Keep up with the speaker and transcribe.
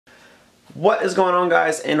What is going on,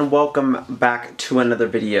 guys, and welcome back to another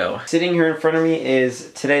video. Sitting here in front of me is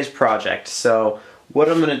today's project. So what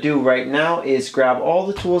I'm going to do right now is grab all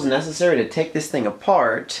the tools necessary to take this thing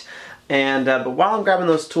apart. And but while I'm grabbing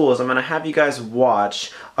those tools, I'm going to have you guys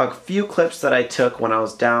watch a few clips that I took when I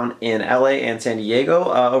was down in LA and San Diego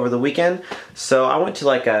over the weekend. So I went to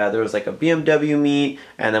there was like a BMW meet,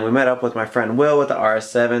 and then we met up with my friend Will with the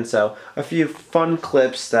RS7. So a few fun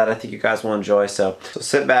clips that I think you guys will enjoy. So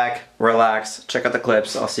sit back, relax, check out the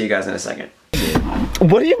clips. I'll see you guys in a second.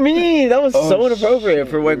 What do you mean? That was so inappropriate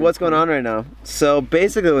for like what's going on right now. So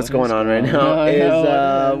basically what's going on right now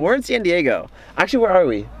is we're in San Diego. Actually, where are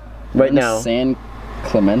we? Right now, San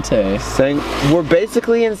Clemente. We're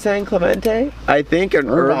basically in San Clemente, I think, in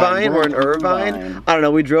Irvine. We're in Irvine. I don't know.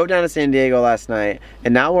 We drove down to San Diego last night,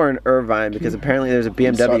 and now we're in Irvine because apparently there's a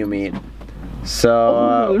BMW meet.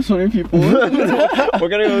 So there's so many people. we're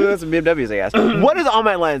gonna go do some BMWs, I guess. What is on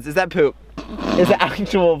my lens? Is that poop? Is that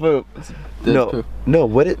actual poop? No, poop. No.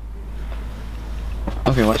 What it?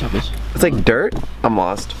 Okay, watch out, bitch. It's like dirt. I'm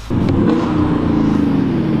lost.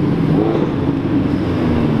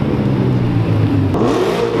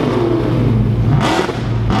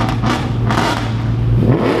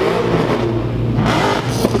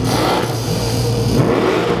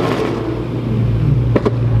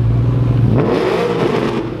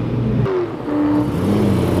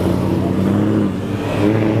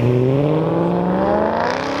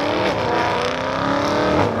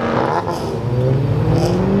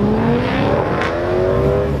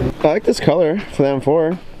 I like this color for the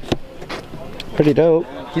M4. Pretty dope.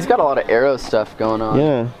 He's got a lot of aero stuff going on.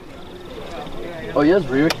 Yeah. Oh, he has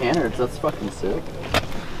rear cannons. That's fucking sick.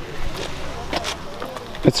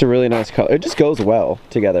 It's a really nice color. It just goes well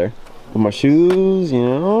together. With my shoes, you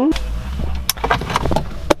know.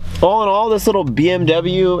 All in all, this little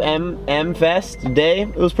BMW M Fest day,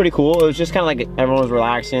 it was pretty cool. It was just kind of like everyone was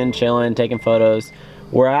relaxing, chilling, taking photos.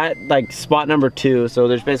 We're at like spot number 2, so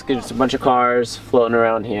there's basically just a bunch of cars floating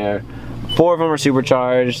around here. 4 of them are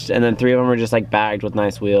supercharged, and then 3 of them are just like bagged with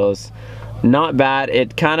nice wheels. Not bad. I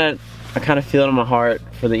kind of feel it in my heart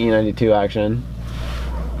for the E92 action.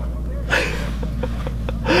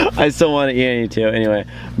 I still want an E92. Anyway,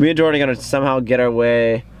 me and Jordan are gonna somehow get our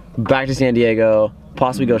way back to San Diego,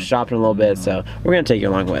 possibly go shopping a little bit, so we're gonna take you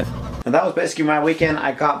along with. And that was basically my weekend.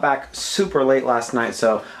 I got back super late last night,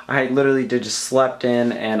 so I literally just slept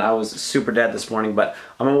in, and I was super dead this morning, but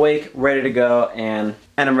I'm awake, ready to go, and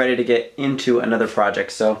I'm ready to get into another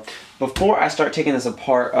project. So before I start taking this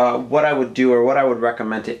apart, what I would do, or what I would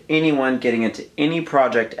recommend to anyone getting into any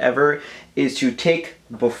project ever, is to take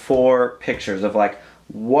before pictures of like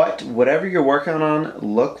whatever you're working on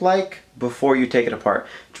look like before you take it apart.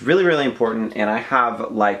 It's really, really important, and I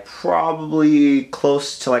have like probably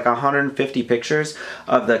close to like 150 pictures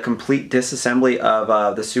of the complete disassembly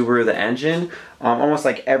of the Subaru, the engine, almost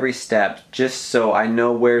like every step, just so I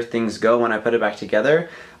know where things go when I put it back together.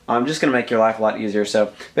 I'm just gonna make your life a lot easier.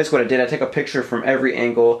 So basically what I did, I took a picture from every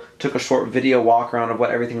angle, took a short video walk around of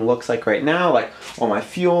what everything looks like right now, like all my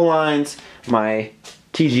fuel lines, my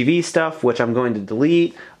TGV stuff, which I'm going to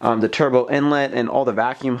delete, the turbo inlet and all the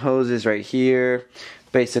vacuum hoses right here,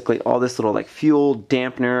 basically all this little like fuel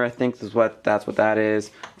dampener, I think that's what that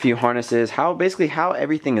is, a few harnesses, basically how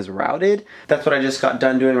everything is routed. That's what I just got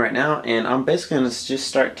done doing right now, and I'm basically going to just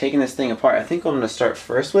start taking this thing apart. I think what I'm going to start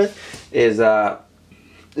first with is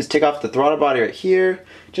take off the throttle body right here.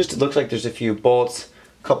 Just it looks like there's a few bolts,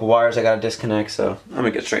 a couple wires I got to disconnect, so I'm going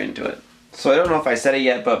to get straight into it. So I don't know if I said it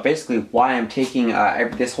yet, but basically why I'm taking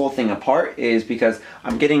this whole thing apart is because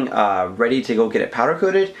I'm getting ready to go get it powder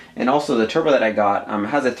coated, and also the turbo that I got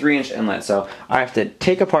has a 3-inch inlet, so I have to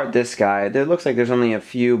take apart this guy. There looks like there's only a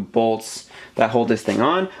few bolts that hold this thing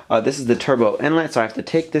on. This is the turbo inlet, so I have to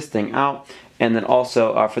take this thing out, and then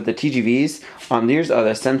also for the TGVs, there's the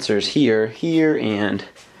sensors here, and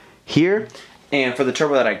here. And for the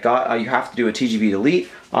turbo that I got, you have to do a TGV delete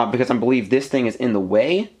because I believe this thing is in the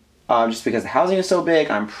way. Just because the housing is so big.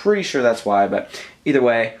 I'm pretty sure that's why, but either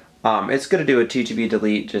way, it's going to do a TGV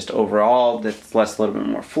delete just overall. That's less a little bit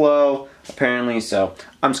more flow, apparently, so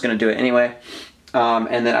I'm just going to do it anyway.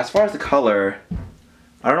 And then as far as the color,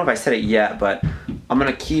 I don't know if I said it yet, but I'm going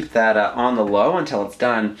to keep that on the low until it's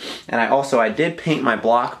done. And I did paint my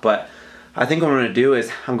block, but I think what I'm going to do is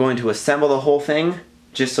I'm going to assemble the whole thing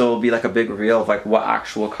just so it'll be like a big reveal of like what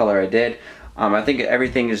actual color I did. I think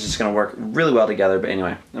everything is just going to work really well together, but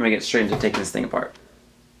anyway, let me get straight into taking this thing apart.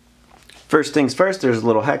 First things first, there's a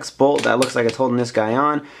little hex bolt that looks like it's holding this guy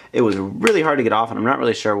on. It was really hard to get off, and I'm not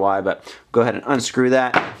really sure why, but go ahead and unscrew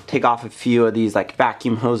that. Take off a few of these like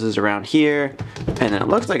vacuum hoses around here, and then it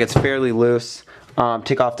looks like it's fairly loose.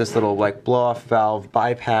 take off this little like blow off valve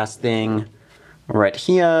bypass thing right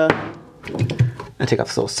here. And take off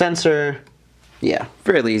this little sensor. Yeah,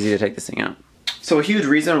 fairly easy to take this thing out. So a huge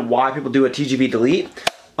reason why people do a TGV delete,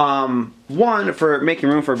 one, for making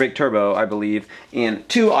room for a big turbo, I believe, and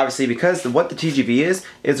two, obviously, because what the TGV is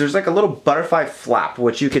there's like a little butterfly flap,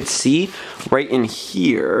 which you could see right in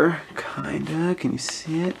here, kinda. Can you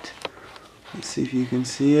see it? Let's see if you can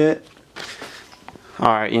see it.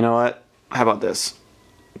 Alright, you know what? How about this?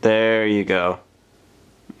 There you go.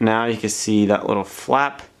 Now you can see that little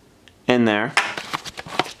flap in there.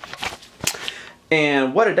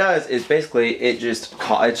 And what it does is basically it's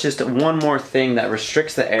just one more thing that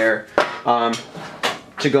restricts the air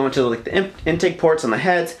to go into like the intake ports on the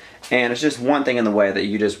heads, and it's just one thing in the way that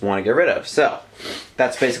you just want to get rid of. So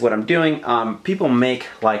that's basically what I'm doing. People make,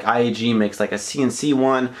 like IAG makes like a CNC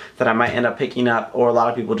one that I might end up picking up, or a lot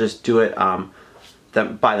of people just do it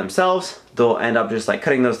by themselves. They'll end up just like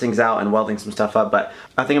cutting those things out and welding some stuff up. But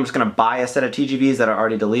I think I'm just gonna buy a set of TGVs that are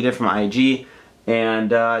already deleted from IAG, and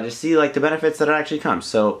just see like the benefits that it actually comes.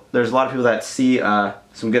 So there's a lot of people that see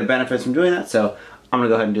some good benefits from doing that, so I'm gonna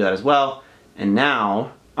go ahead and do that as well. And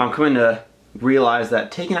now I'm coming to realize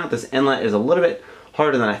that taking out this inlet is a little bit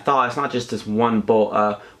harder than I thought. It's not just this one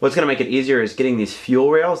bolt. What's gonna make it easier is getting these fuel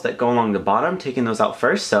rails that go along the bottom, taking those out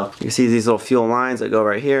first. So you can see these little fuel lines that go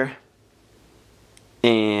right here,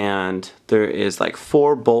 and there is like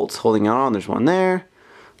 4 bolts holding on. There's one there,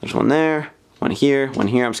 there's one there, one here, one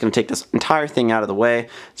here. I'm just gonna take this entire thing out of the way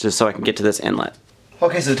just so I can get to this inlet.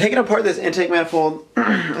 Okay, so taking apart this intake manifold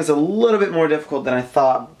is a little bit more difficult than I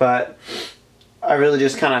thought, but I really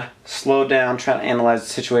just kind of slowed down, trying to analyze the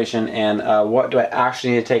situation and what do I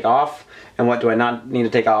actually need to take off and what do I not need to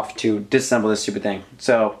take off to disassemble this stupid thing.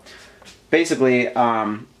 So basically,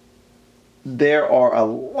 there are a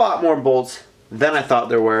lot more bolts than I thought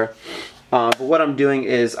there were. But what I'm doing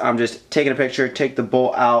is I'm just taking a picture, take the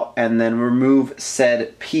bolt out, and then remove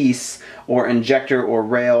said piece or injector or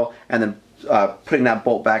rail, and then putting that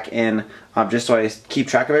bolt back in, just so I keep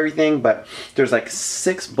track of everything. But there's like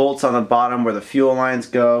 6 bolts on the bottom where the fuel lines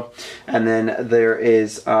go, and then there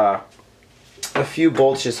is a few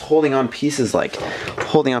bolts just holding on pieces like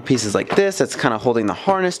this. That's kind of holding the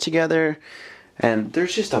harness together. And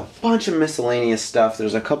there's just a bunch of miscellaneous stuff.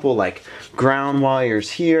 There's a couple like ground wires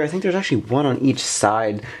here. I think there's actually one on each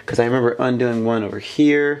side, because I remember undoing one over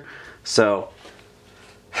here. So,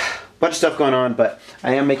 bunch of stuff going on, but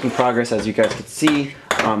I am making progress, as you guys can see.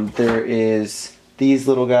 There is these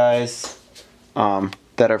little guys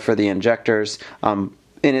that are for the injectors. And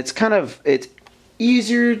it's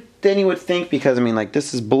easier than you would think, because I mean, like,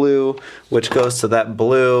 this is blue, which goes to that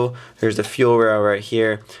blue. There's the fuel rail right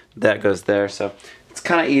here that goes there. So it's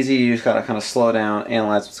kind of easy. You just gotta kind of slow down,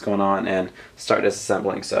 analyze what's going on, and start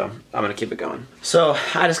disassembling. So I'm gonna keep it going. So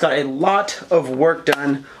I just got a lot of work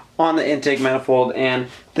done on the intake manifold, and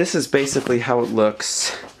this is basically how it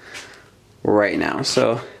looks right now.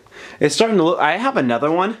 So it's starting to look, I have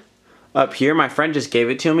another one up here. My friend just gave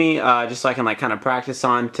it to me just so I can like kind of practice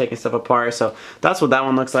on taking stuff apart. So that's what that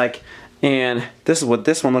one looks like, and this is what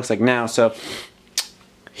this one looks like now. So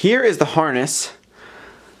here is the harness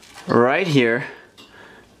right here,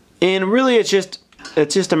 and really it's just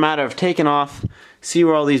a matter of taking off, see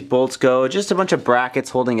where all these bolts go. Just a bunch of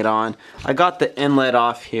brackets holding it on. I got the inlet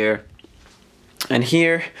off here, and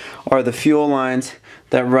here are the fuel lines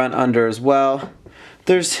that run under as well.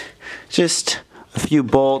 There's just a few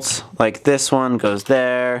bolts, like this one goes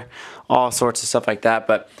there, all sorts of stuff like that.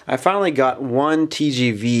 But I finally got one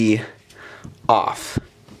TGV off,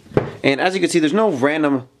 and as you can see, there's no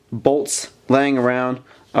random bolts laying around.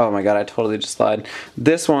 Oh my god, I totally just lied.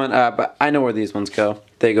 This one, but I know where these ones go.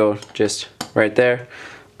 They go just right there.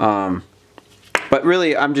 But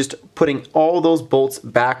really, I'm just putting all those bolts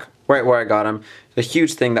back right where I got them. The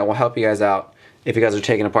huge thing that will help you guys out if you guys are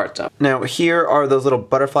taking apart stuff. Now here are those little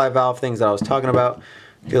butterfly valve things that I was talking about.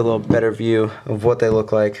 Get a little better view of what they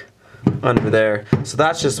look like under there. So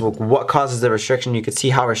that's just what causes the restriction. You can see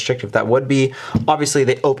how restrictive that would be. Obviously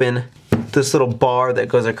they open this little bar that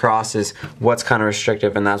goes across is what's kind of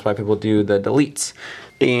restrictive, and that's why people do the deletes.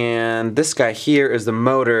 And this guy here is the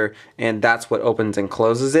motor, and that's what opens and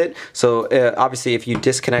closes it. So obviously if you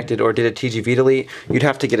disconnected or did a TGV delete, you'd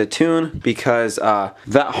have to get a tune, because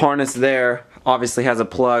that harness there obviously has a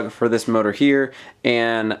plug for this motor here,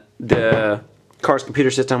 and the car's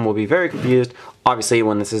computer system will be very confused obviously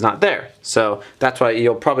when this is not there. So that's why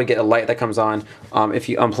you'll probably get a light that comes on if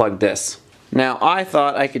you unplug this. Now I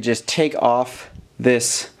thought I could just take off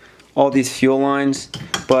all these fuel lines,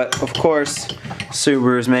 but of course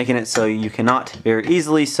Subaru is making it so you cannot very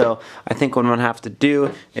easily. So I think what I'm gonna have to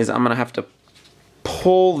do is I'm gonna have to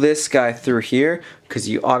pull this guy through here, because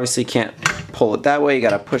you obviously can't pull it that way, you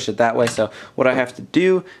gotta push it that way. So what I have to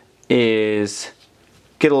do is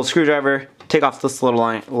get a little screwdriver, take off this little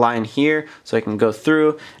line here so I can go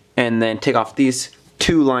through, and then take off these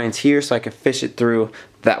 2 lines here so I can fish it through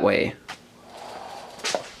that way.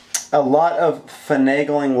 A lot of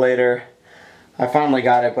finagling later, I finally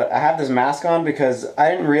got it, but I have this mask on because I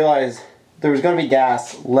didn't realize there was going to be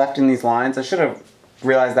gas left in these lines. I should have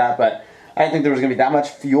realized that, but I didn't think there was going to be that much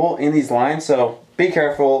fuel in these lines, so be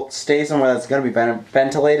careful, stay somewhere that's going to be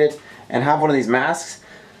ventilated, and have one of these masks,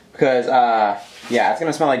 because yeah, it's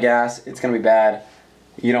going to smell like gas, it's going to be bad,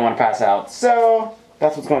 you don't want to pass out. So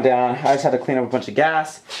that's what's going down. I just had to clean up a bunch of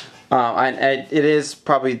gas. It is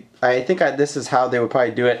probably, I think this is how they would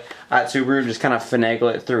probably do it at Subaru, just kind of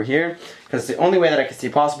finagle it through here, because it's the only way that I can see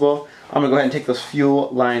possible. I'm going to go ahead and take those fuel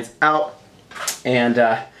lines out, and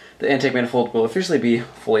the intake manifold will officially be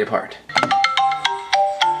fully apart.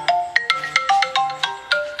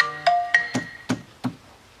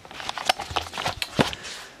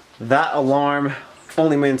 That alarm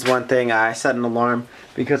only means one thing. I set an alarm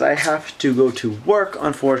because I have to go to work,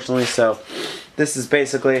 unfortunately, so this is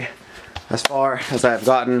basically as far as I've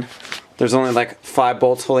gotten. There's only like 5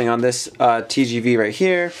 bolts holding on this TGV right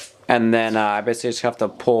here, and then I basically just have to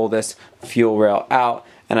pull this fuel rail out,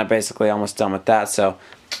 and I'm basically almost done with that. So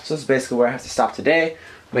this is basically where I have to stop today.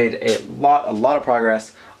 Made a lot of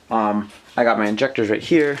progress. I got my injectors right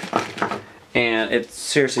here, and it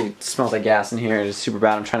seriously smells like gas in here. It is super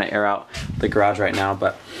bad. I'm trying to air out the garage right now,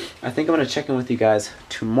 but I think I'm gonna check in with you guys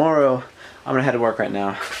tomorrow. I'm gonna head to work right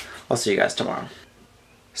now. I'll see you guys tomorrow.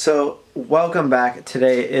 So welcome back.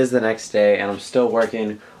 Today is the next day, and I'm still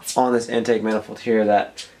working on this intake manifold here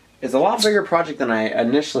that is a lot bigger project than I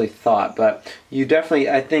initially thought, but you definitely,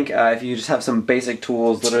 I think if you just have some basic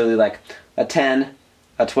tools, literally like a 10,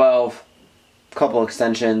 a 12, couple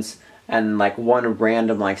extensions, and like one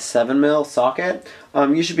random like 7mm socket,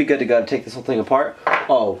 you should be good to go to take this whole thing apart.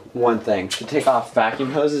 Oh, one thing, to take off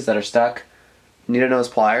vacuum hoses that are stuck, needle nose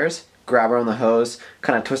pliers, grab around the hose,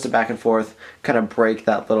 kind of twist it back and forth, kind of break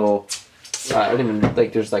that little, I don't even,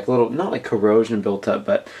 like there's like little, not like corrosion built up,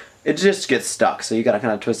 but it just gets stuck, so you gotta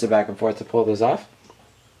kind of twist it back and forth to pull this off.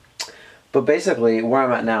 But basically, where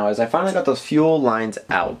I'm at now is I finally got those fuel lines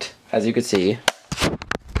out, as you can see.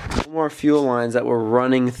 More fuel lines that were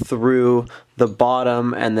running through the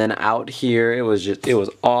bottom and then out here. It was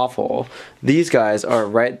awful. These guys are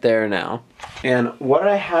right there now. And what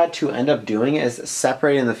I had to end up doing is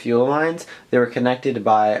separating the fuel lines. They were connected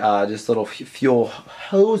by just little fuel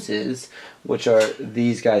hoses, which are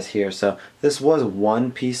these guys here. So this was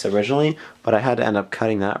one piece originally, but I had to end up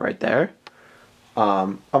cutting that right there.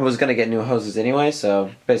 I was going to get new hoses anyway,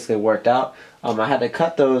 so basically it worked out. I had to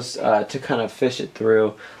cut those to kind of fish it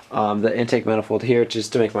through the intake manifold here,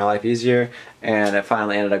 just to make my life easier, and I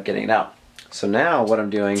finally ended up getting it out. So now what I'm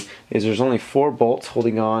doing is there's only 4 bolts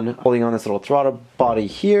holding on this little throttle body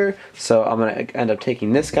here, so I'm going to end up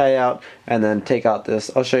taking this guy out and then take out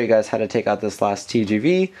this. I'll show you guys how to take out this last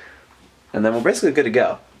TGV, and then we're basically good to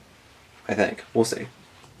go, I think. We'll see.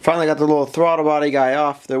 Finally got the little throttle body guy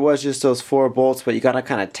off. There was just those 4 bolts, but you gotta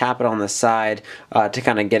kind of tap it on the side to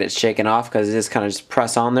kind of get it shaken off, because it is kind of just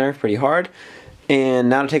press on there pretty hard. And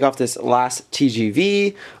now to take off this last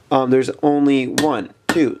TGV, there's only 1,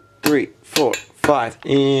 2, 3, 4, 5,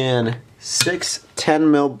 and 6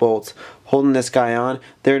 10mm bolts holding this guy on.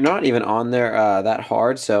 They're not even on there that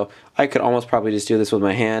hard, so I could almost probably just do this with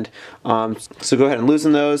my hand. So go ahead and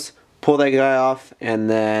loosen those, pull that guy off, and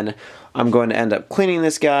then I'm going to end up cleaning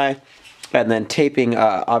this guy and then taping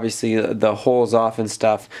obviously the holes off and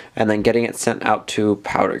stuff, and then getting it sent out to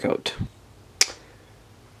powder coat.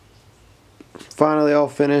 Finally all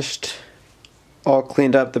finished, all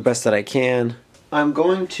cleaned up the best that I can. I'm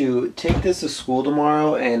going to take this to school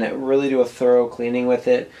tomorrow and really do a thorough cleaning with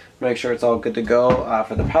it, make sure it's all good to go.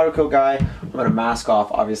 For the powder coat guy, I'm going to mask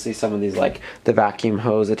off obviously some of these like the vacuum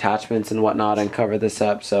hose attachments and whatnot and cover this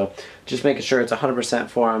up, so just making sure it's 100%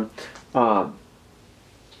 for him.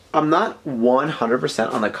 I'm not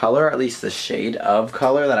 100% on the color, at least the shade of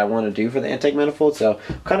color that I want to do for the intake manifold, so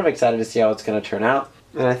I'm kind of excited to see how it's going to turn out.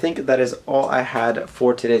 And I think that is all I had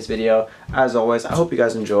for today's video. As always, I hope you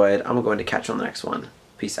guys enjoyed. I'm going to catch you on the next one.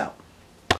 Peace out.